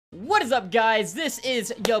What is up, guys? This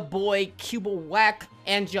is your boy CubowaK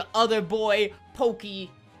and your other boy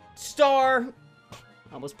Pokestarr.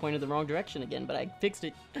 Almost pointed the wrong direction again, but I fixed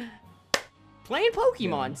it. Playing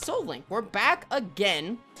Pokemon Soul Link. We're back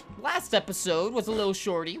again. Last episode was a little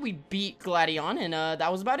shorty. We beat Gladion, and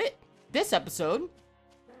that was about it. This episode,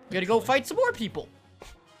 we're gonna go fight some more people.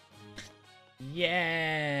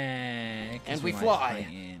 Yeah. And we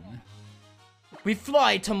fly. We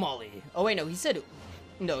fly to Molly. Oh wait, no, he said.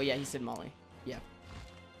 No, yeah, he said Molly. Yeah.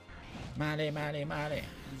 Molly.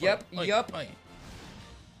 Yep, Oi, yup. oi.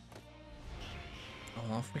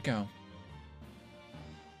 Oh, off we go.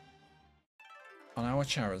 On our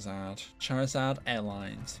Charizard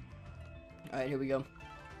Airlines. Alright, here we go.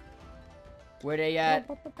 Where they at?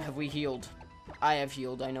 Have we healed? I have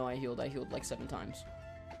healed. I know I healed. I healed like 7 times.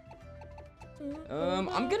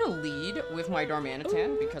 I'm gonna lead with my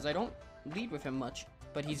Darmanitan because I don't lead with him much,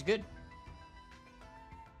 but he's good.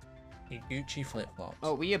 He Gucci flip-flops.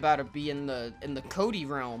 Oh, we about to be in the Cody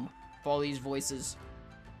realm of all these voices.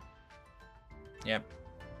 Yep.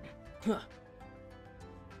 Huh.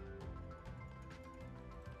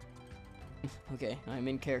 Okay, I'm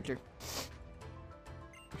in character.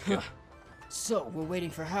 So, we're waiting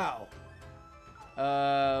for How.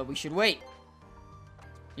 We should wait.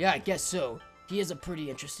 Yeah, I guess so. He is a pretty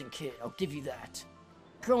interesting kid, I'll give you that.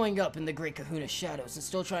 Growing up in the Great Kahuna Shadows and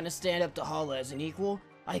still trying to stand up to Hala as an equal,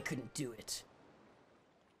 I couldn't do it.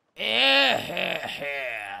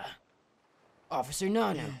 Officer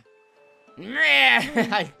Nanu.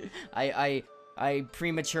 I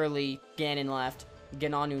prematurely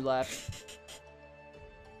Ganonu laughed.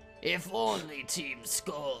 If only Team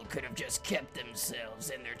Skull could have just kept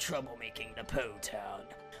themselves in their troublemaking to Po Town.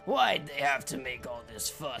 Why'd they have to make all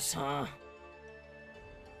this fuss, huh?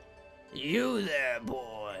 You there,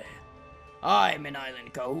 boy. I'm an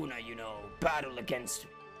Island Kahuna, you know. Battle against me.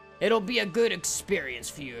 It'll be a good experience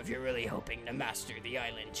for you if you're really hoping to master the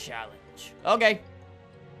island challenge. Okay.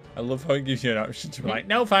 I love how it gives you an option to be like,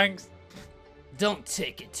 no thanks. Don't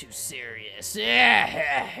take it too serious.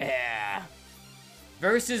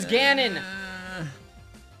 Versus Ganon.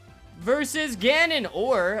 Versus Ganon.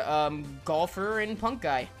 Or, Golfer and Punk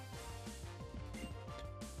Guy.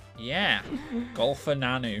 Yeah. Golfer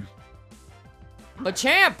Nanu.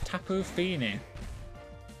 Machamp! Tapu Fini.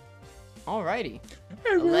 Alrighty.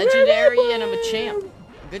 A legendary and a Machamp.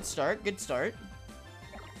 Good start, good start.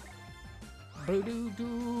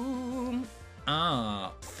 Boo-doo-doo.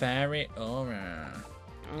 Ah, Fairy Aura.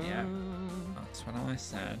 Yeah, that's what I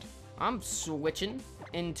said. I'm switching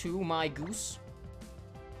into my Goose.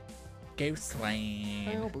 Goose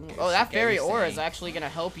Lane. Oh, that Fairy Aura is actually gonna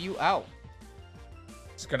help you out.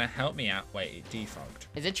 It's gonna help me out. Wait, it defogged.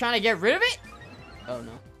 Is it trying to get rid of it? Oh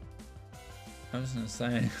no. I was gonna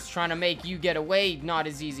say. It's trying to make you get away not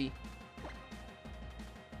as easy.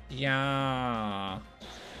 Yeah.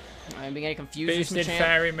 I'm getting confused. Boosted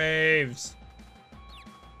fairy moves.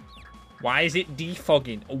 Why is it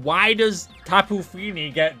defogging? Why does Tapu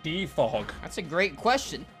Fini get defog? That's a great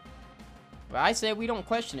question. But I say we don't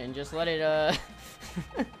question it and just let it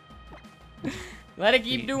let it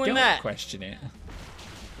keep doing that. Don't question it.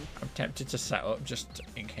 I'm tempted to set up just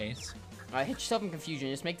in case. Alright, hit yourself in confusion.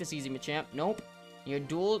 Just make this easy, Machamp. Nope. You're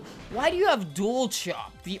dual. Why do you have dual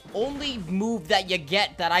chop? The only move that you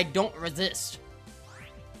get that I don't resist.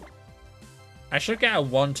 I should get a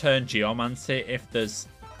 1-turn Geomancy if there's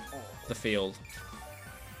the field.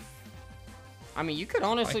 I mean, you could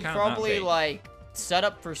honestly probably like set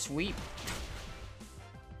up for sweep.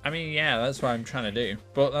 I mean, yeah, that's what I'm trying to do.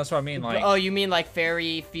 But that's what I mean, like. Oh, you mean like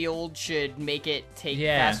Fairy Field should make it take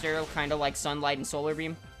faster, kind of like Sunlight and Solar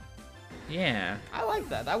Beam? Yeah. I like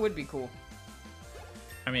that. That would be cool.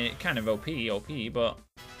 I mean, it kind of OP, but.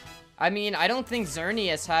 I mean, I don't think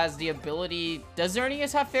Xerneas has the ability. Does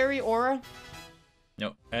Xerneas have Fairy Aura?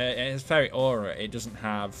 No, it has Fairy Aura. It doesn't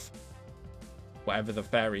have whatever the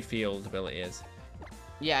Fairy Field ability is.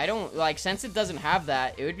 Yeah, I don't like. Since it doesn't have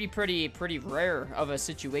that, it would be pretty rare of a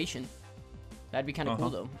situation. That'd be kind of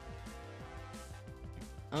cool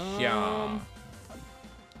though.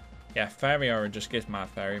 Yeah, Fairy Aura just gives my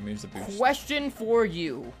Fairy moves a boost. Question for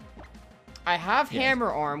you. I have Hammer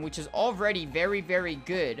Arm, which is already very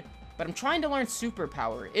good, but I'm trying to learn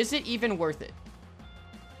Superpower. Is it even worth it?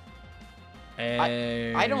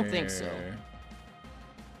 I don't think so.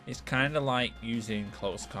 It's kind of like using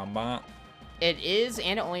close combat. It is,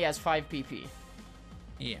 and it only has 5 PP.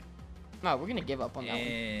 Yeah. No, we're gonna give up on that one.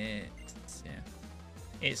 Yeah.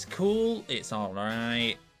 It's cool. It's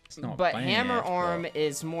alright. It's not but bad, Hammer Arm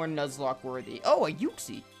is more Nuzlocke worthy. Oh, a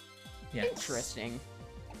Yuxi. Yes. Interesting.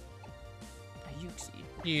 A Yuxi.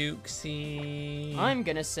 Uxie. I'm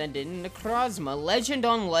gonna send in Necrozma. Legend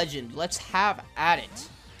on legend. Let's have at it.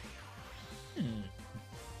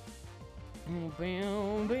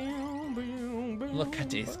 Look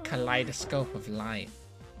at his kaleidoscope of light.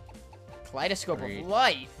 Kaleidoscope of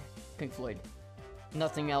light. Pink Floyd.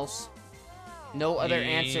 Nothing else. No other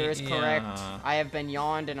answer is correct. I have been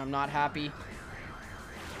yawned and I'm not happy.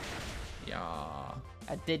 Yeah.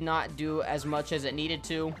 I did not do as much as it needed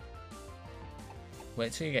to.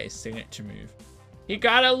 Wait till you get his signature move. You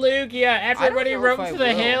got a Lugia! Everybody run for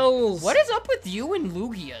the hills! What is up with you and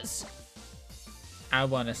Lugias? I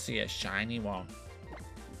want to see a shiny one.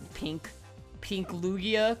 Pink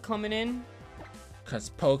Lugia coming in. Because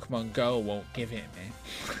Pokemon Go won't give it me.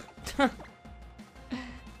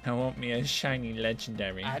 I want me a shiny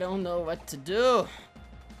legendary. I don't know what to do.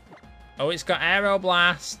 Oh, it's got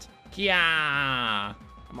Aeroblast. Yeah.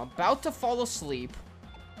 I'm about to fall asleep.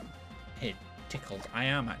 It tickled. I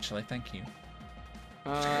am actually. Thank you.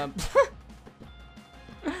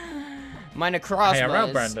 My Necrozma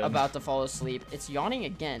is Brandon. about to fall asleep. It's yawning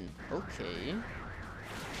again. Okay.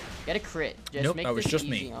 Get a crit. Just Nope, make that was this just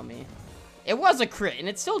easy me. on me. It was a crit, and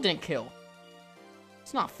it still didn't kill.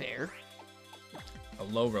 It's not fair. A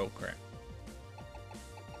low roll crit.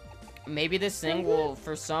 Maybe this thing will,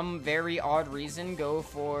 for some very odd reason, go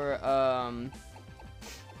for,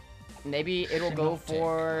 maybe it'll go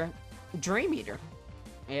for Dream Eater.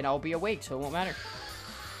 And I'll be awake, so it won't matter.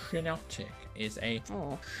 Shiinotic is a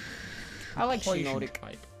Oh. I like poison Shiinotic.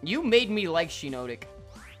 type. You made me like Shiinotic.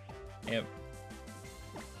 Yep.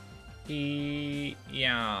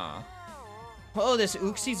 Yeah. Oh, this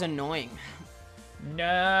Uxie's annoying.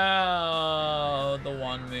 No, the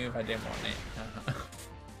one move I didn't want it.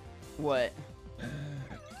 What?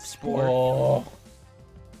 Spore. Oh,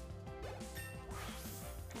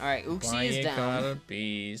 Alright, why Uxie is you down. gotta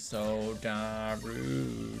be so damn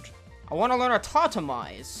rude? I want to learn a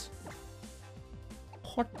Totemize.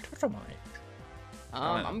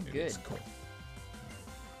 I'm good. Cool.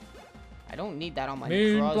 I don't need that on my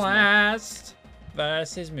Moon Necrozma. Blast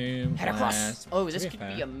versus Moon Heracross. Blast. Oh, To this be could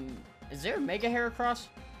fair. be a... Is there a Mega Heracross?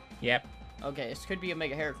 Yep, Okay, this could be a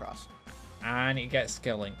Mega Heracross. and it gets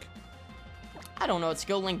Skill Link. I don't know what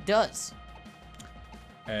Skill Link does.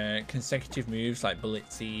 Consecutive moves like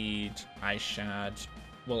Bullet Seed, Ice Shard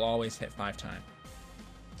will always hit 5 times.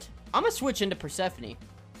 I'm gonna switch into Persephone.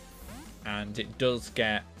 And it does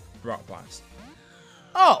get Rock Blast.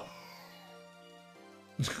 Oh!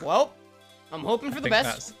 Well, I'm hoping for the think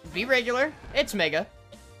best. Be regular. It's Mega.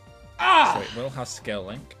 So Ah! it will have Skill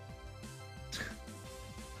Link.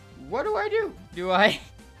 What do I do? Do I...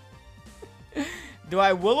 do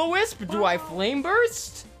I Will-O-Wisp? Do I Flame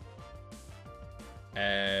Burst?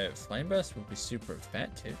 Flame Burst will be super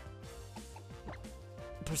effective.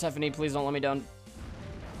 Persephone, please don't let me down.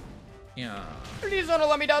 Yeah. Please don't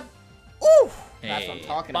let me down. Ooh! That's what I'm Hey,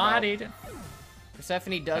 talking bodied. about.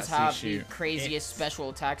 Persephone does That's have the the issue. craziest special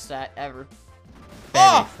attack stat ever. Very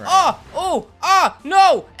Ah! friendly. Ah! Oh! Ah!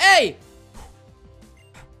 No! Hey!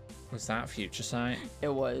 Was that Future Sight? It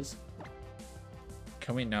was.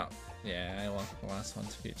 Can we not? Yeah, I lost the last one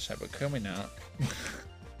to Future Sight, but can we not?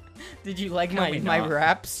 Did you like Can we my not?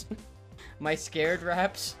 raps? My scared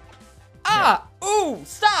raps? Ah! Ooh!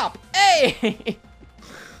 Stop! Hey!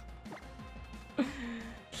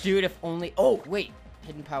 Dude, if only... Oh, wait.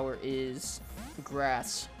 Hidden power is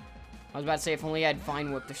grass. I was about to say, if only I had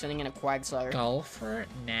Vine Whip. They're sending in a Quagsire. Golfer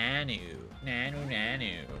Nanu.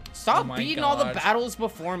 Nanu. Stop Oh my beating all the God. battles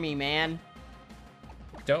before me, man.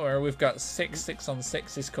 Don't worry, we've got 6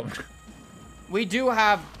 6-on-6s coming. We do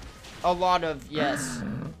have a lot of... Yes.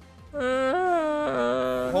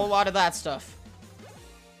 A whole lot of that stuff.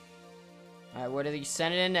 Alright, what are they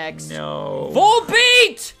sending in next? No.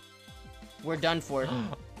 Volbeat! We're done for.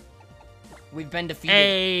 We've been defeated.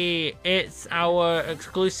 Hey, it's our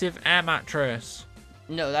exclusive air mattress.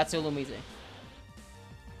 No, that's Illumise.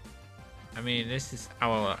 I mean, this is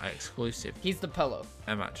our exclusive He's the pillow.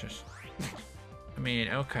 air mattress. I mean,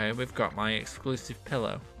 okay, we've got my exclusive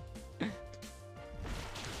pillow.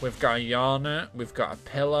 We've got a Yana, we've got a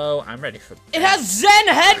pillow. I'm ready for It has Zen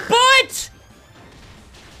Headbutt!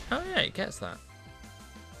 Oh yeah, it gets that.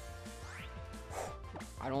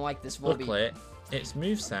 I don't like this Volbeat. Luckily, its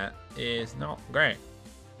moveset is not great.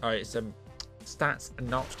 Or its stats are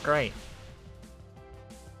not great.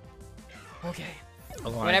 Okay.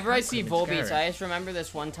 Although Whenever I can't see prove it's Volbeats, scary. I just remember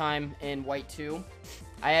this one time in White 2.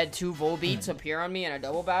 I had 2 Volbeats appear on me in a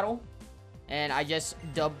double battle. And I just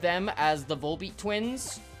dubbed them as the Volbeat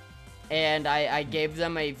twins. And I gave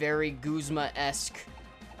them a very Guzma-esque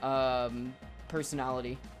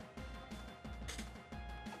personality.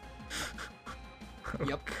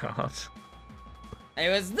 Yep. God. It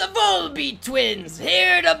was the Volbeat twins,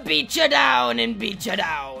 here to beat you down and beat you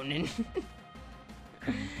down.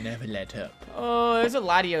 Never let up. Oh, there's a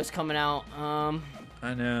Latios coming out.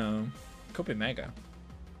 I know. Could be Mega.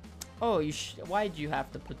 Oh, why'd you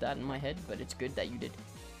have to put that in my head? But it's good that you did.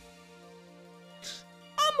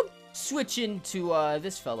 I'm switching to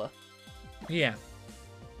this fella. Yeah.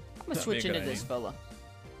 I'm gonna switch into this fella.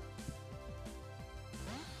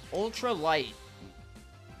 Ultra light.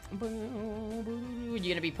 You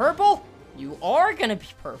gonna be purple? You are gonna be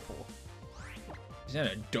purple. Is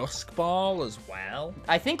that a Dusk Ball as well?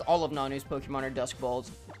 I think all of Nanu's Pokemon are Dusk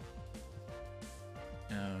Balls.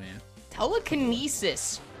 Oh, yeah.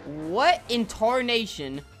 Telekinesis. What in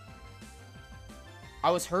tarnation?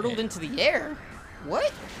 I was hurtled into the air.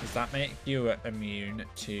 What? Does that make you immune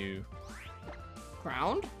to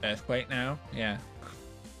Ground? Earthquake now? Yeah.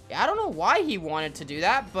 Yeah, I don't know why he wanted to do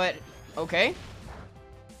that, but okay.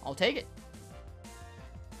 I'll take it.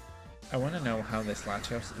 I want to know how this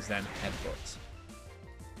Latios is then headbutts.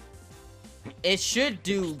 It should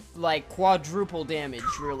do, like, quadruple damage,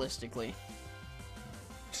 realistically.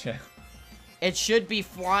 Yeah. It should be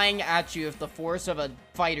flying at you with the force of a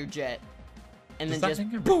fighter jet. And Does then that just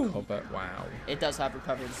thing boom! recover? Wow. It does have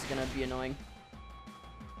recovery. This is gonna be annoying.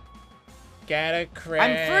 Get a crit.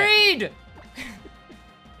 I'm freed!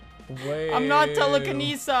 Wait. I'm not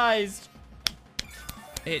telekinesized.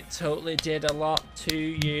 It totally did a lot to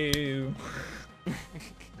you.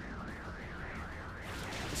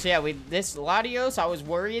 So yeah, with this Latios, I was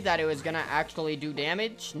worried that it was gonna actually do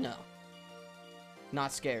damage. No.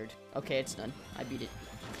 Not scared. Okay, it's done. I beat it.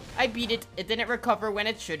 I beat it. It didn't recover when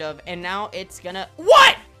it should have, and now it's gonna—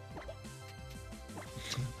 What?!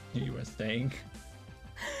 You were saying.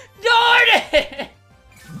 Darn it!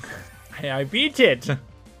 Hey, I beat it!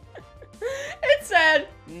 It said,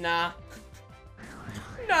 nah.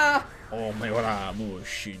 Nah. Oh my god,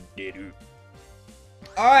 shinderu.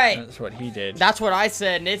 Alright. That's what he did. That's what I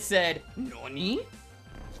said, and it said, Nani?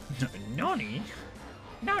 Nani?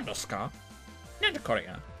 Nadoska?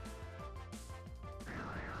 Nandakorea?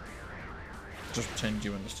 Just pretend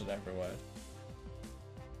you understood every word.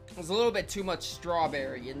 There's a little bit too much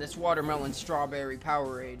strawberry in this watermelon strawberry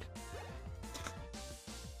Powerade.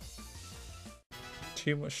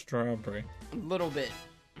 Too much strawberry. A little bit.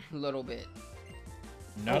 A little bit.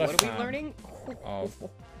 Not Oh, a what are we fan learning? of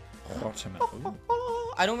watermelon.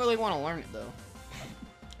 I don't really want to learn it, though.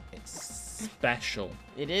 It's special.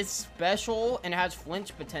 It is special and has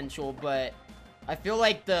flinch potential, but I feel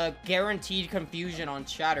like the guaranteed confusion on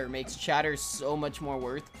Chatter makes Chatter so much more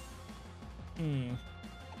worth. Hmm.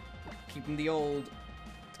 Keeping the old.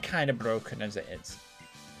 It's kind of broken as it is.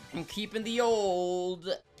 I'm keeping the old.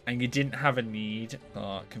 And you didn't have a need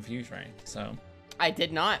for Confuse Ray, so... I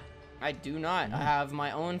did not. I do not. I have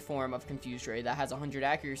my own form of Confuse Ray that has 100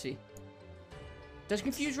 accuracy. Does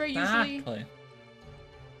Confuse Ray usually... Exactly.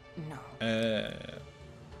 No.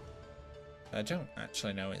 I don't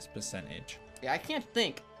actually know its percentage. Yeah, I can't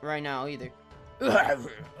think right now either.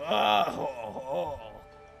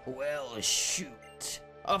 Well, shoot.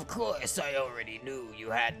 Of course, I already knew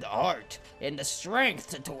you had the heart and the strength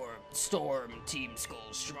to storm Team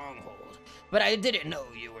Skull's stronghold, but I didn't know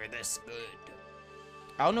you were this good.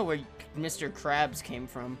 I don't know where Mr. Krabs came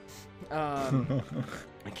from.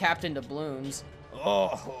 Captain Doubloons.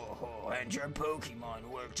 Oh, and your Pokemon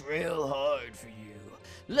worked real hard for you.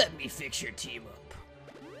 Let me fix your team up.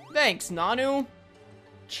 Thanks, Nanu.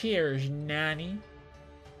 Cheers, Nanny.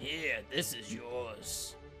 Yeah, this is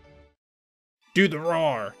yours. Do the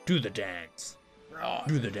roar. Do the dance. Roar.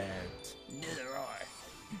 Do the dance. Do the roar.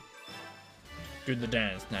 Do the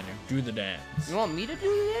dance, Nanu. Do the dance. You want me to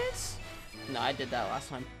do this? No, I did that last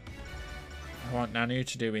time. I want Nanu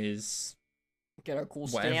to do his... Get our cool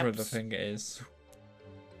whatever stamps. the thing is.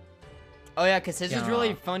 Oh yeah, because his is really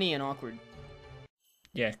Yeah. funny and awkward.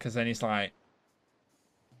 Yeah, because then he's like...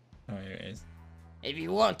 Oh, here it is. If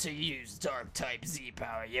you want to use Dark-type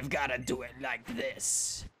Z-Power, you've got to do it like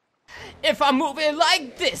this. If I move it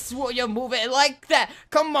like this, will you move it like that?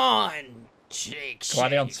 Come on! Shake, shake,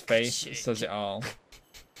 Gladion's face shake. says it all.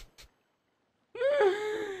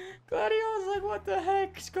 Gladion's like, what the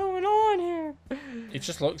heck's going on here? He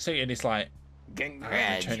just looks at you and he's like...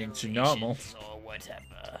 returning to normal. Or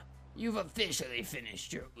whatever. You've officially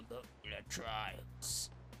finished your Alola trials.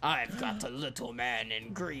 I've got a little man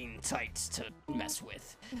in green tights to mess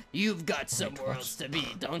with. You've got somewhere else to be,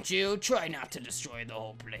 don't you? Try not to destroy the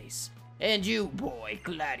whole place. And you, boy,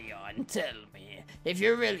 Gladion, tell me, if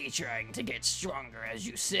you're really trying to get stronger as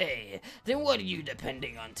you say, then what are you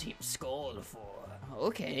depending on Team Skull for?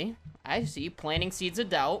 Okay, I see. Planting seeds of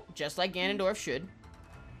doubt, just like Ganondorf should.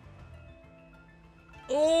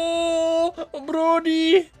 Oh,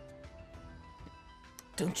 Brody.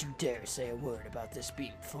 Don't you dare say a word about this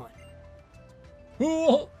being fun.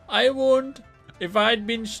 Oh, I won't. If I'd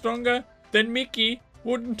been stronger, then Mickey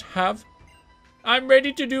wouldn't have. I'm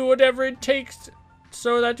ready to do whatever it takes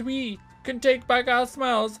so that we can take back our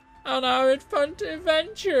smiles on our fun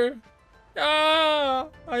adventure. Ah,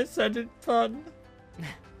 I said it fun.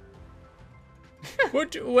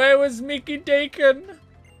 But where was Mickey taken?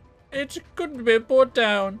 It couldn't be put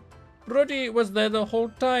down. Brody was there the whole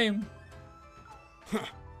time.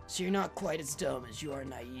 So you're not quite as dumb as you are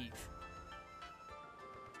naive.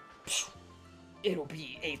 It'll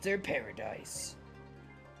be Aether Paradise.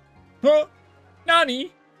 Huh?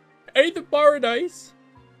 Nani? Aether Paradise?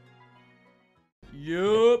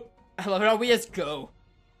 Yup. I love it how we just go.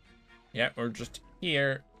 Yeah, we're just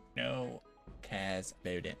here. No cares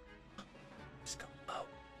about it. Let's go. Oh.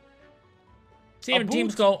 7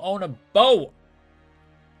 teams go on a boat.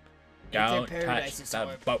 Don't touch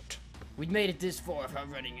the boat. We'd made it this far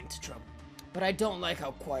without running into trouble. But I don't like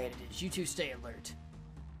how quiet it is. You two stay alert.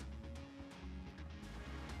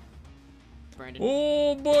 Brandon.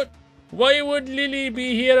 Oh, but why would Lily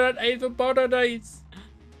be here at Aether Paradise?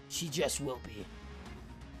 She just will be.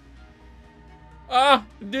 Ah,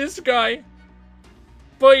 this guy.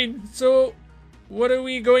 Fine, so what are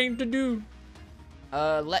we going to do?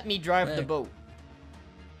 Let me drive the boat.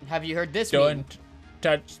 Have you heard this Don't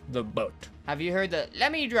touch the boat. Have you heard the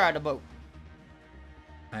let me drive the boat?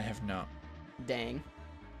 I have not. Dang.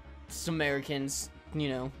 It's Americans, you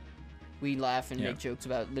know. We laugh and make jokes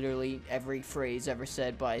about literally every phrase ever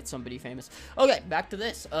said by somebody famous. Okay, back to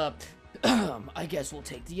this. I guess we'll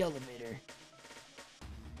take the elevator.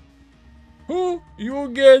 Who? You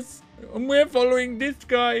guess. We're following this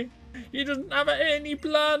guy. He doesn't have any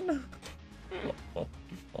plan.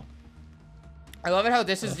 I love it how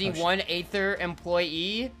this is the one Aether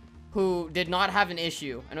employee who did not have an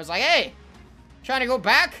issue. And was like, hey, trying to go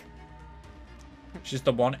back? She's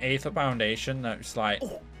the one Aether Foundation that's like,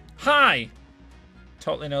 hi!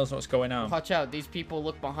 Totally knows what's going on. Watch out, these people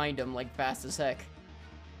look behind him like fast as heck.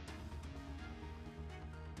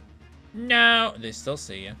 No, they still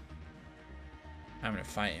see you. I'm gonna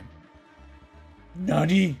fight him.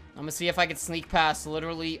 Nutty! I'm gonna see if I can sneak past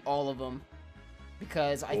literally all of them.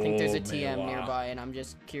 Because I think there's a TM Mewa. nearby, and I'm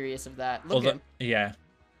just curious of that. Look at him. Yeah.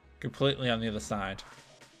 Completely on the other side.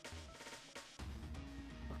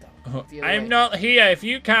 The other I'm way. not here. If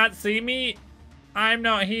you can't see me, I'm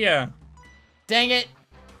not here. Dang it!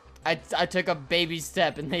 I took a baby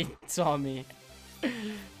step and they saw me.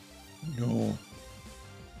 No.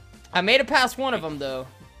 I made it past one of them though.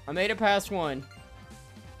 I made it past one.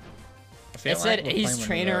 It said Ace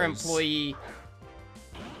Trainer Employee.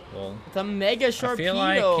 Well, The Mega Sharpedo. I feel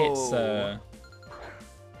like it's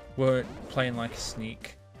we're playing like a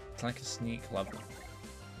sneak. It's like a sneak level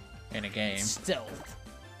in a game. Stealth.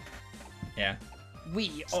 Yeah.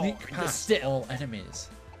 We Sneak are the past stealth. all enemies.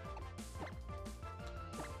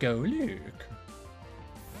 Go, Luke.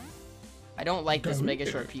 I don't like this Go, Mega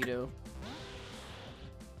Luke. Sharpedo.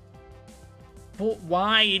 But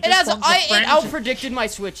why? It out-predicted my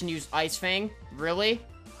switch and used Ice Fang. Really?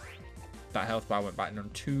 That health bar went back down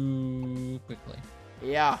too quickly.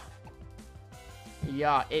 Yeah.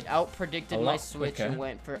 Yeah, it out-predicted A my lot switch quicker. and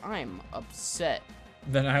went for I'm upset.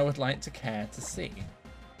 Then I would like to care to see.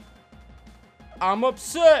 I'm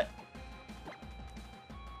upset!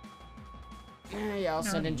 Yeah, I'll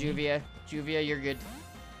send in Juvia. Juvia, you're good.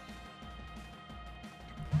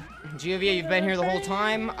 Juvia, you've been here the whole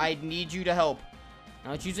time. I need you to help.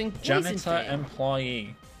 Now it's using Poison Janitor Fang.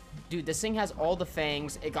 employee. Dude, this thing has all the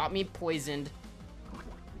fangs. It got me poisoned.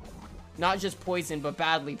 Not just poisoned, but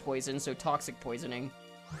badly poisoned, so toxic poisoning.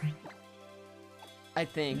 I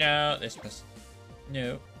think. No, this was...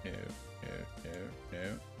 No, no, no, no,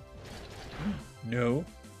 no. No.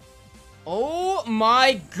 Oh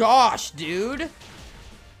my gosh, dude.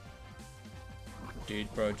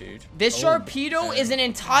 Dude, bro, dude. This Sharpedo is an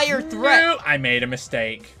entire threat. No, I made a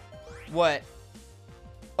mistake. What?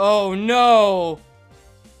 Oh no.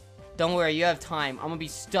 Don't worry, you have time. I'm gonna be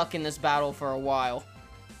stuck in this battle for a while.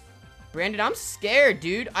 Brandon, I'm scared,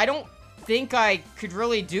 dude. I don't think I could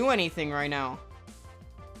really do anything right now.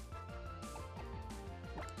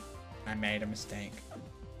 I made a mistake.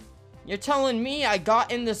 You're telling me I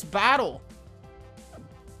got in this battle.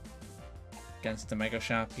 Against the Mega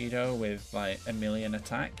Sharpedo with like a million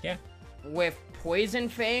attack, yeah. With Poison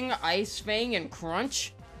Fang, Ice Fang, and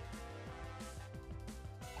Crunch?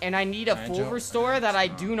 And I need a full restore that I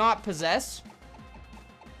do not possess?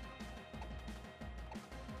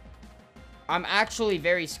 I'm actually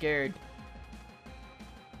very scared.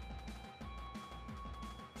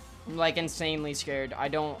 I'm like insanely scared. I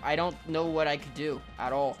don't know what I could do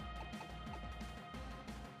at all.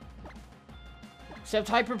 Except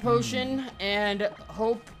Hyper Potion and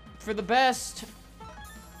hope for the best.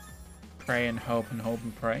 Pray and hope and hope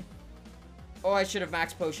and pray. Oh, I should have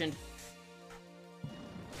Max Potioned.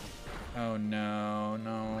 Oh no,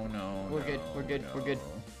 no, no. We're good, we're good, we're good.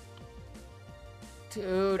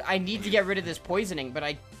 Dude, I need to get rid of this poisoning, but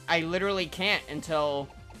I literally can't until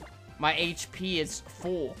my HP is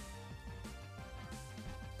full.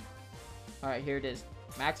 Alright, here it is.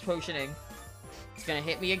 Max Potioning. It's gonna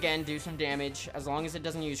hit me again, do some damage. As long as it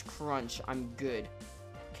doesn't use Crunch, I'm good.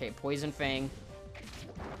 Okay, Poison Fang.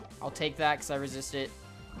 I'll take that because I resist it.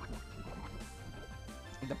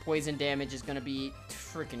 The poison damage is gonna be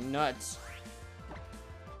freaking nuts.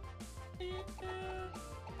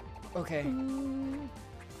 Okay.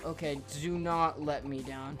 Okay, do not let me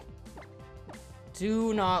down.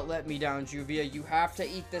 Do not let me down, Juvia. You have to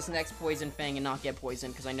eat this next Poison Fang and not get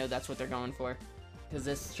poisoned, because I know that's what they're going for. Because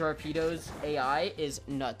this Sharpedo's AI is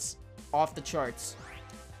nuts. Off the charts.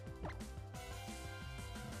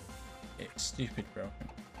 It's stupid broken.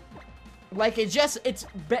 Like, it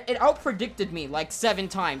out-predicted me, like, 7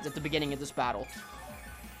 times at the beginning of this battle.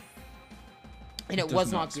 And it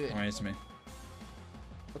was not good. Surprise me.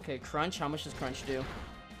 Okay, Crunch. How much does Crunch do?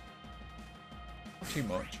 Too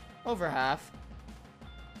much. Over half.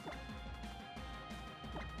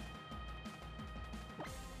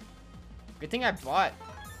 Good thing I bought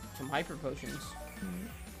some Hyper Potions.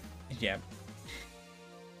 Yeah.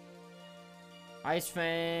 Ice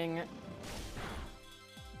Fang.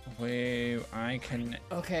 Woo, I can...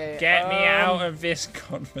 Okay, Get me out of this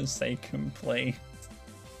godforsaken place.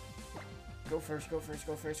 Go first, go first,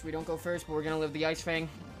 go first. We don't go first, but we're gonna live the Ice Fang.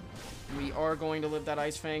 We are going to live that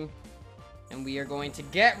Ice Fang. And we are going to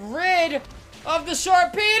get rid of the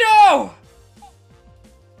Sharpedo!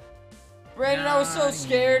 Brandon, I was so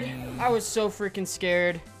scared. I was so freaking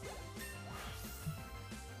scared.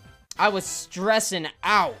 I was stressing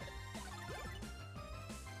out.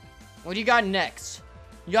 What do you got next?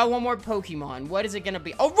 You got one more Pokemon. What is it gonna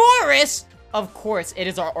be? Aurorus! Of course, it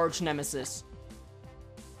is our arch nemesis.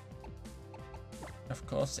 Of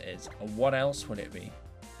course it is. What else would it be?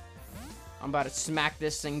 I'm about to smack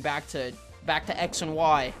this thing back to X and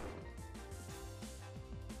Y.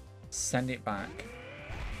 Send it back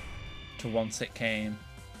to once it came.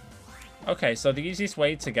 Okay, so the easiest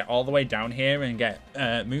way to get all the way down here and get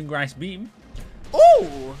Moongrass Beam.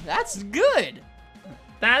 Ooh, that's good.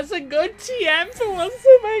 That's a good TM for once.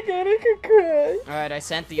 Oh my god, I could cry. Alright, I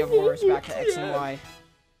sent the Aurorus back to X and Y.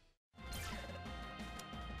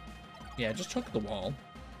 Yeah, just chuck the wall.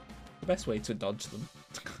 The best way to dodge them.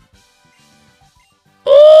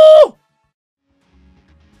 Oh!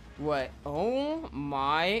 What? Oh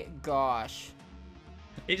my gosh.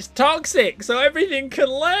 It's toxic, so everything can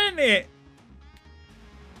learn it.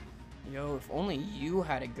 Yo, if only you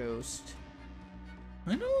had a ghost.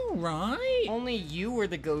 I know, right? Only you were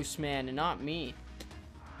the ghost man and not me.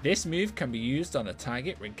 This move can be used on a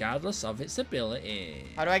target regardless of its ability.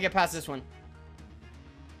 How do I get past this one?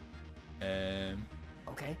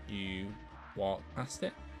 Okay. You walk past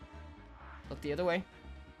it. Look the other way.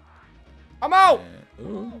 I'm out!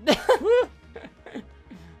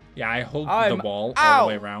 Yeah, I hugged the wall all the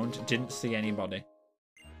way around. Didn't see anybody.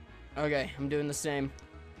 Okay, I'm doing the same.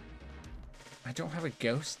 I don't have a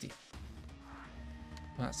ghosty.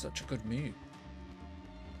 That's such a good move.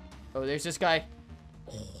 Oh, there's this guy.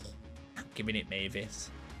 Oh, I'm giving it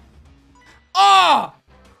Mavis. Oh!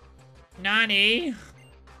 Nani?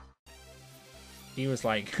 He was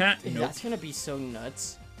like, ha, Dude, nope. That's gonna be so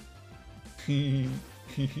nuts.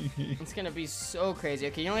 It's gonna be so crazy.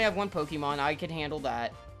 Okay, you only have one Pokemon. I can handle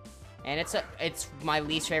that. And it's my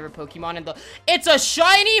least favorite Pokemon in the... It's a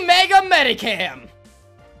shiny Mega Medicam!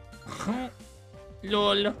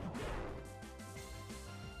 Lol.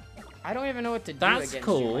 I don't even know what to do That's against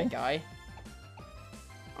cool. you, my guy.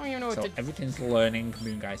 I don't even know what So to do. everything's learning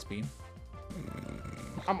Moongeist Beam.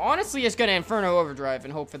 I'm honestly just gonna Inferno Overdrive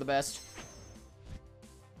and hope for the best.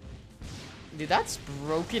 Dude, that's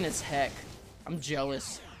broken as heck. I'm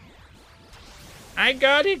jealous. I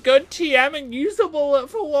got it. Good TM and usable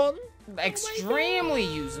for one. Extremely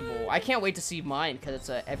usable. I can't wait to see mine because it's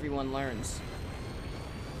a everyone learns.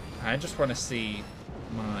 I just want to see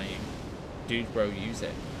my dude bro use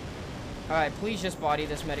it. Alright, please just body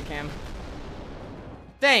this Medicam.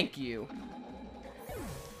 Thank you.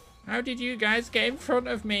 How did you guys get in front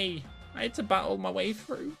of me? I had to battle my way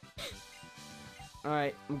through.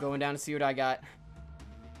 Alright, I'm going down to see what I got.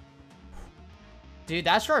 Dude,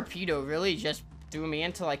 that Sharpedo really just threw me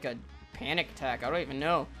into like a panic attack. I don't even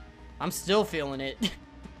know. I'm still feeling it.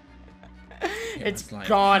 It's like,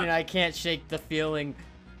 gone, and I can't shake the feeling.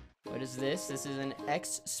 What is this? This is an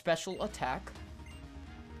X special attack.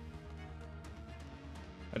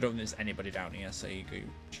 I don't think there's anybody down here, so you go.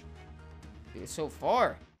 So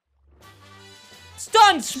far.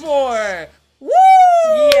 Stun Spore! Woo!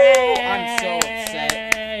 Yay! I'm so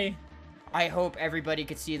upset. I hope everybody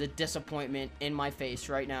could see the disappointment in my face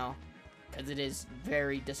right now. Because it is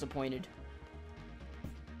very disappointed.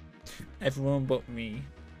 Everyone but me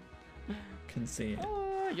can see it.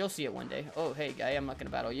 You'll see it one day. Oh, hey, guy, I'm not going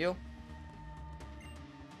to battle you.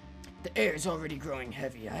 The air is already growing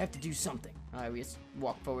heavy. I have to do something. Alright, we just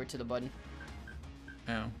walk forward to the button.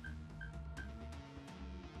 Ow.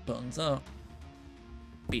 Buttons up.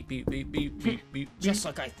 Beep, beep, beep, beep, beep, beep. Just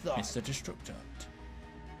like I thought. Mr. Destructor.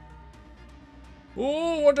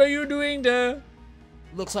 Oh, what are you doing there?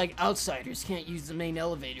 Looks like outsiders can't use the main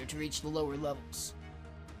elevator to reach the lower levels.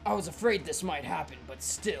 I was afraid this might happen, but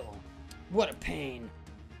still. What a pain.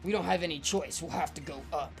 We don't have any choice. We'll have to go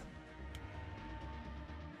up.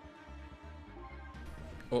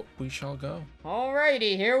 Up we shall go.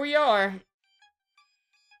 Alrighty, here we are.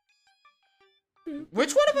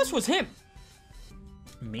 Which one of us was him?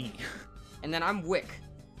 Me. And then I'm Wick.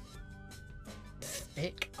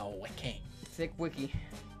 Thick Wiki. Thick Wiki.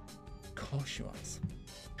 Of course you was.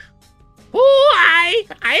 Oh, I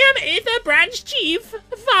am Aether Branch Chief,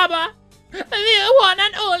 Faber, the one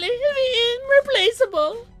and only, the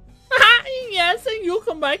irreplaceable. Ah, yes, you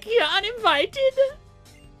come back here uninvited.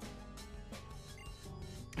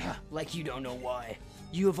 Like you don't know why.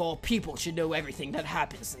 You of all people should know everything that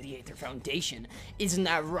happens in the Aether Foundation. Isn't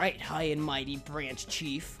that right, High and Mighty Branch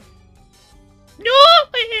Chief? No!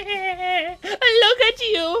 Look at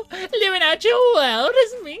you, living out your world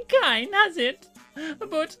has been kind, has it?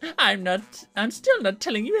 But I'm still not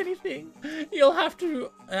telling you anything. You'll have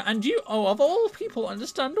to, and you, of all people,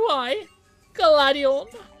 understand why. Gladion.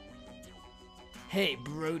 Hey,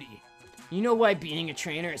 Brody. You know why being a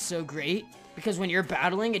trainer is so great? Because when you're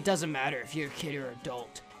battling, it doesn't matter if you're a kid or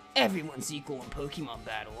adult. Everyone's equal in Pokemon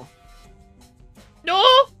battle. No!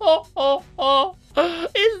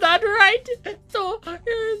 Is that right? So,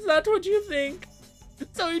 is that what you think?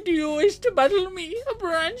 So, do you wish to battle me, a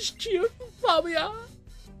branch chief, Fabia?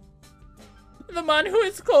 The man who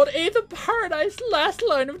is called Aether Paradise last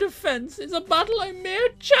line of defense is a battle a mere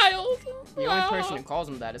child. The only person who calls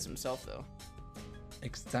him that is himself, though.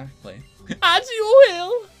 Exactly. As you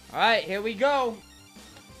will. Alright, here we go.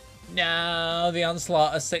 Now the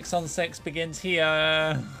onslaught of 6-on-6 begins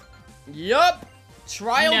here. Yup.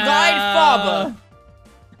 Trial No. Guide Faba.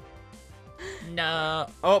 No.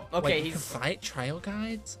 Oh, okay, Wait, you he's... can fight trial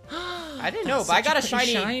guides? I didn't know, That's but I such got a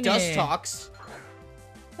pretty shiny Dustox.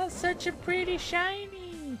 That's such a pretty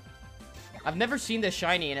shiny. I've never seen this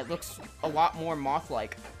shiny, and it looks a lot more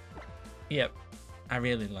moth-like. Yep. I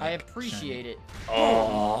really like I appreciate it.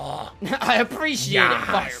 Oh. I appreciate Yes. it,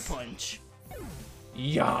 Fire Punch.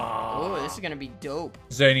 Yeah. Oh, this is gonna be dope.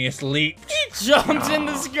 Xerneas leaped. He jumped in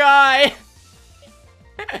the sky.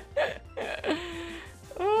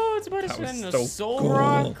 Oh, it's about to That was spin a so Soul cool.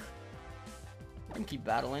 Rock. I can keep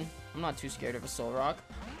battling. I'm not too scared of a Soul Rock.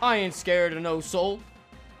 I ain't scared of no Soul.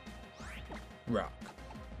 Rock.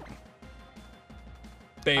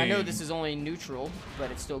 I know Boom. this is only neutral,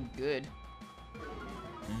 but it's still good.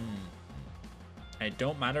 It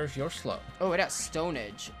don't matter if you're slow. Oh, it has Stone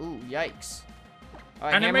Edge. Ooh, yikes.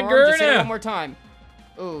 Alright, And a Hammer Arm, just hit it Magerna. one more time.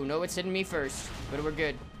 Ooh, no, it's hitting me first, but we're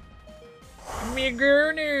good.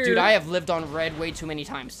 Magerna. Dude, I have lived on red way too many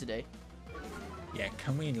times today. Yeah,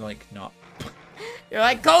 can we like not? You're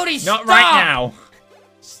like, Cody, Not stop! right now.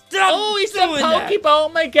 Stop Oh, it's a doing that!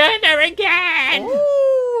 Pokeball Magerna again.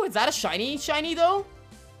 Ooh, is that a shiny though?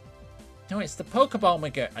 No, it's the Pokeball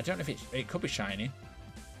Magerna. I don't know if it could be shiny.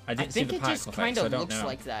 I I didn't see think the it particle just effect, kind so I of don't looks know.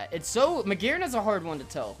 like that. It's so Magearna's a hard one to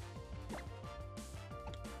tell.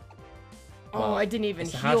 Well, Oh, I didn't even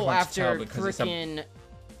it's a hard heal one to after tell because it's a- freaking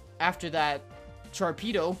after that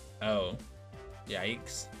Charpedo. Oh,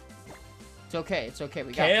 yikes! It's okay. It's okay.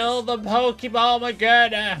 We got Kill this. the Pokeball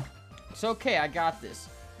Magerna. It's okay. I got this.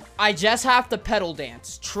 I just have to pedal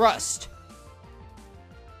dance. Trust.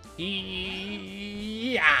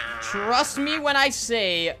 Yeah. Trust me when I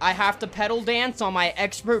say I have to pedal dance on my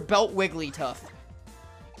expert belt Wigglytuff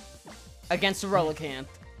against a Relicanth.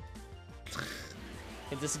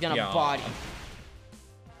 If this is gonna Yeah. body.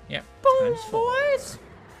 Yep. Boom, times 4. boys.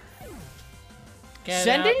 Get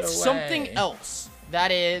Send out in the something way. else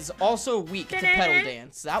that is also weak to pedal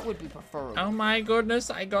dance. That would be preferable. Oh my goodness!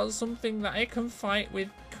 I got something that I can fight with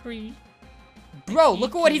Kree. Bro,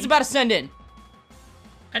 look at what he's about to send in.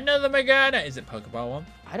 Another Magerna. Is it Pokeball one?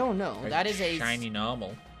 I don't know. Or That is a shiny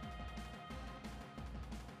normal.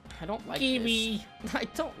 I don't like Kiwi. this. I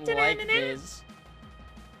don't like this.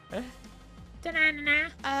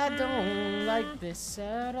 I don't like this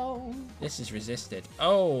at all. This is resisted.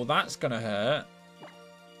 Oh, that's gonna hurt.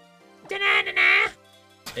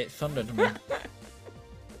 It thundered me.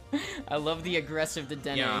 I love the aggressive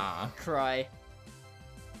Dedenne Yeah. cry.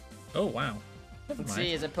 Oh, wow. Never Let's mind.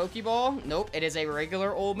 see, is it Pokeball? Nope, it is a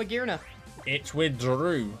regular old Magearna. It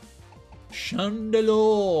withdrew.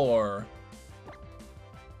 Chandelure.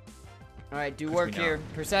 Alright, do Push work me down. here.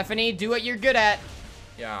 Persephone, do what you're good at.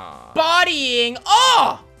 Yeah. Bodying!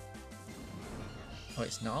 Oh! Oh,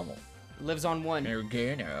 it's normal. Lives on 1.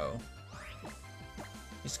 Mergano.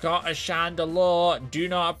 It's got a Chandelure. Do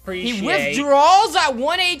not appreciate. He withdraws at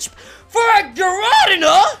 1 HP for a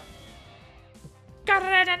Gyarados!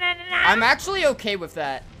 I'm actually okay with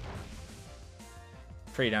that.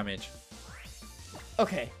 3 damage.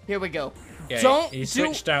 Okay, here we go. Yeah, he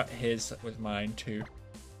switched out his with mine too.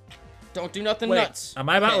 Don't do nothing Wait, nuts. am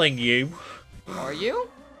I battling you? Are you?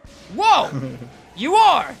 Whoa! You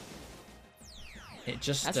are! It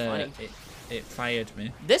just That's funny. it fired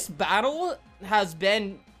me. This battle has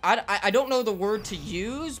been, I don't know the word to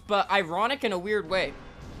use, but ironic in a weird way.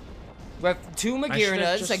 We have 2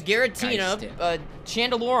 Magearnas, a just Giratina, diced it. a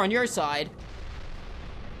Chandelure on your side.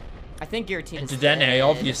 I think Giratina's And dead. Dedenne,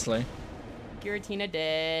 obviously. Giratina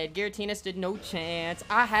dead. Giratina stood no chance.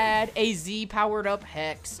 I had a Z powered up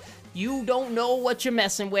Hex. You don't know what you're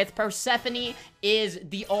messing with. Persephone is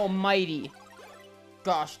the almighty.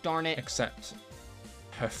 Gosh darn it. Except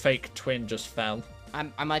her fake twin just fell.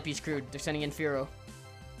 I might be screwed. They're sending in Firo.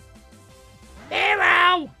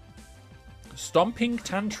 Hero! Stomping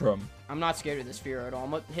Tantrum. I'm not scared of this Firo at all.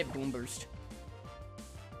 I'm gonna hit Boom Burst.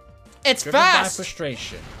 It's Driven by fast!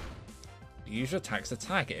 frustration. The user attacks the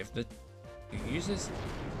target. If the user's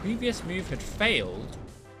previous move had failed,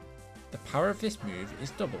 the power of this move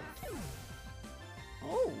is doubled.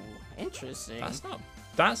 Oh, interesting.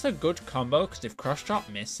 That's a good combo, because if Cross Chop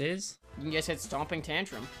misses, You can just hit Stomping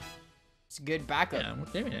Tantrum. It's a good backup. yeah,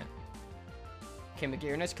 we're doing it. Okay,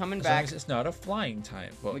 Magearna's coming As long back. as it's not a flying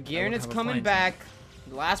type. But Magearna's have a coming flying back.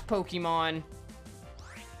 Last Pokemon.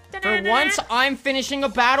 For once, I'm finishing a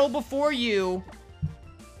battle before you.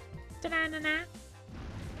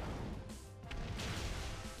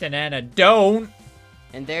 Banana, don't!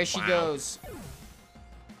 And there she Wow. goes.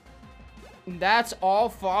 That's all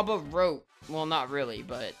Faba wrote. Well, not really,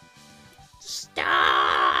 but...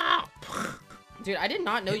 Stop! Dude, I did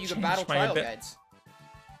not know It you could changed battle my trial abi- guides.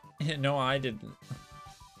 No, I didn't.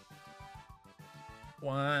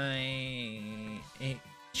 Why? It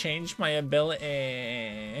changed my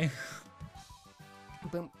ability.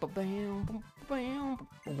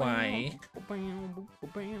 Why?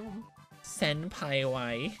 Senpai,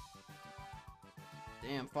 why?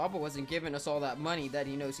 Damn, Faba wasn't giving us all that money that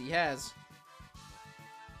he knows he has.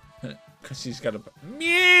 Because he's got a...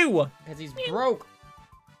 Mew! Because he's broke.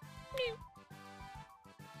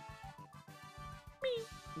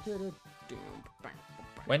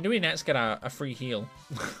 When do we next get a free heal?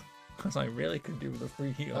 Because I really could do with a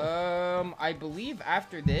free heal. I believe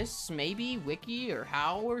after this, maybe Wiki or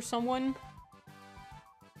How or someone.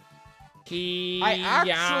 I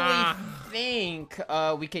actually think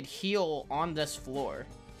we could heal on this floor.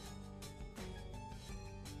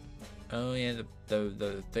 Oh yeah,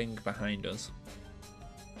 the thing behind us.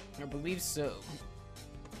 I believe so.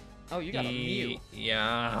 Oh, you got a Mew.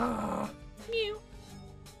 Yeah. Mew.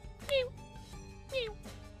 Mew. Mew.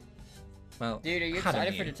 Well, Dude, are you had a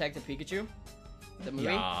excited for Mew. Detective Pikachu? The movie?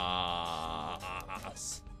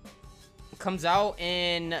 Yes. Comes out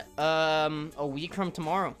in a week from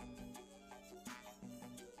tomorrow.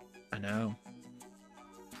 I know.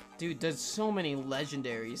 Dude, there's so many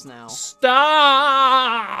legendaries now.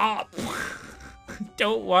 Stop!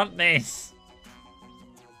 Don't want this.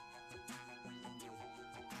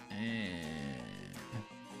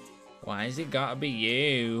 Why has it gotta be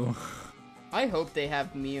you? I hope they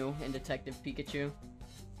have Mew in Detective Pikachu.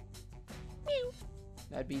 Mew.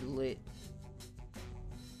 That'd be lit.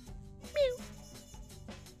 Mew.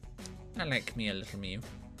 I like me a little Mew.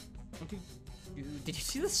 Dude, did you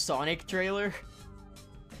see the Sonic trailer?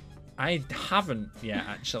 I haven't yet,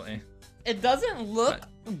 actually. It doesn't look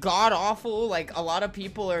god-awful. Like, a lot of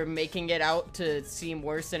people are making it out to seem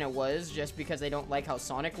worse than it was just because they don't like how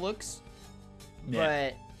Sonic looks. Yeah.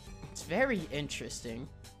 But it's very interesting.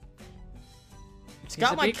 It's He's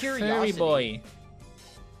got a my big curiosity. furry boy.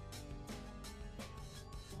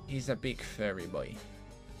 He's a big furry boy.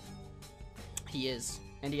 He is.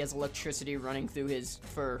 And he has electricity running through his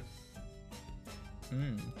fur.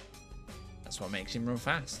 That's what makes him run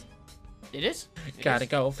fast. It is? Gotta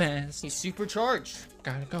go fast. He's supercharged.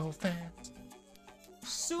 Gotta go fast.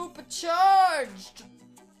 Supercharged!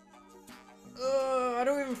 I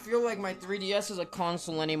don't even feel like my 3DS is a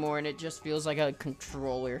console anymore, and it just feels like a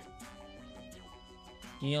controller.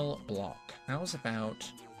 Heal block. That was about...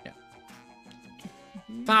 Yeah.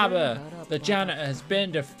 Faber, the janitor has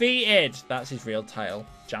been defeated. That's his real title.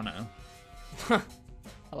 Janitor. I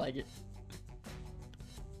like it.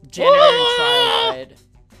 Janitor and trial guide.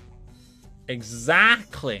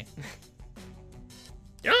 Exactly.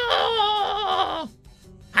 Oh!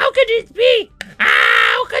 How could this be?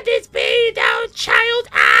 How could this be, thou child?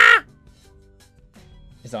 Ah!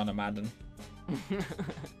 He's on a Madden.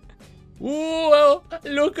 Oh, well,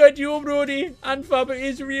 look at you, Brody. And Faber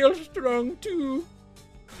is real strong, too.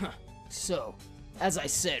 So, as I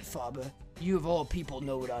said, Faber, you of all people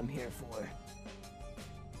know what I'm here for.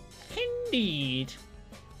 Indeed.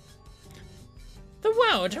 The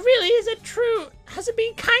world really hasn't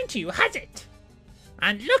been kind to you, has it?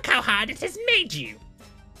 And look how hard it has made you.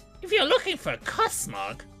 If you're looking for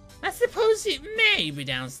Cosmog, I suppose it may be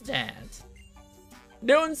downstairs.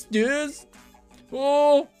 Downstairs?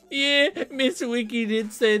 Oh, yeah, Miss Wiki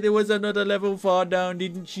did say there was another level far down,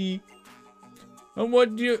 didn't she? And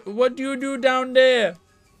what do you do down there?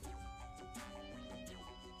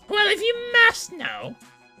 Well, if you must know,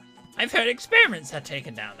 I've heard experiments are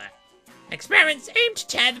taken down there. Experiments aim to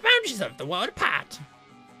tear the boundaries of the world apart.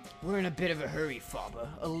 We're in a bit of a hurry, Faber.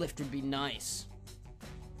 A lift would be nice.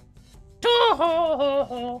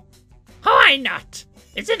 Oh, why not?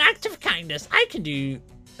 It's an act of kindness I can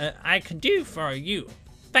do for you,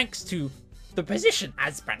 thanks to the position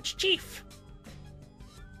as branch chief.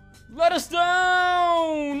 Let us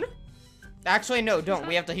down! Actually, no, don't.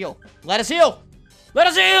 We have to heal. Let us heal! Let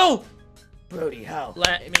us heal! Brody, how?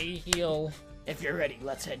 Let me heal. If you're ready,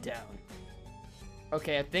 let's head down.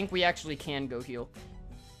 Okay, I think we actually can go heal.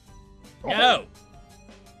 No.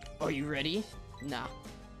 Are you ready? Nah.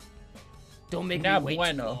 Don't make Nah, me wait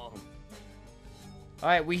bueno. too long.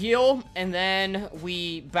 Alright, we heal, and then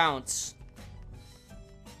we bounce.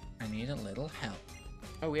 I need a little help.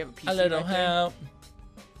 Oh, we have a PC A little right there. help.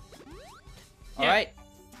 Alright,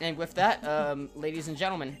 and with that, ladies and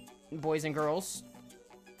gentlemen, boys and girls,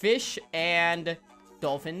 fish and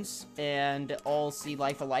dolphins, and all sea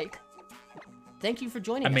life alike, thank you for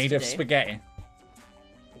joining us I'm made today. of spaghetti.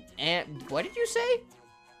 And what did you say?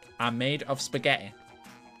 I'm made of spaghetti.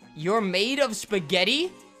 You're made of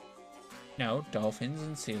spaghetti? No, dolphins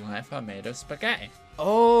and sea life are made of spaghetti.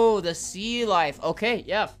 Oh, the sea life. Okay,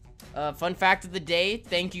 yeah. Fun fact of the day.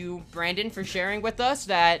 Thank you, Brandon, for sharing with us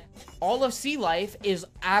that all of sea life is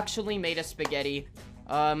actually made of spaghetti.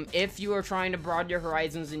 If you are trying to broaden your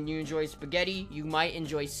horizons and you enjoy spaghetti, you might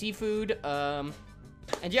enjoy seafood. And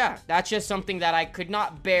yeah, that's just something that I could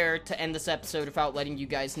not bear to end this episode without letting you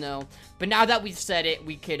guys know. But now that we've said it,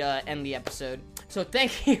 we could end the episode. So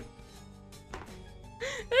thank you.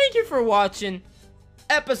 Thank you for watching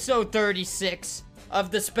episode 36 of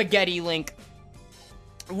the Spaghetti Link.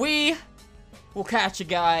 We will catch you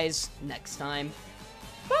guys next time.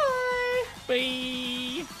 Bye! Bye!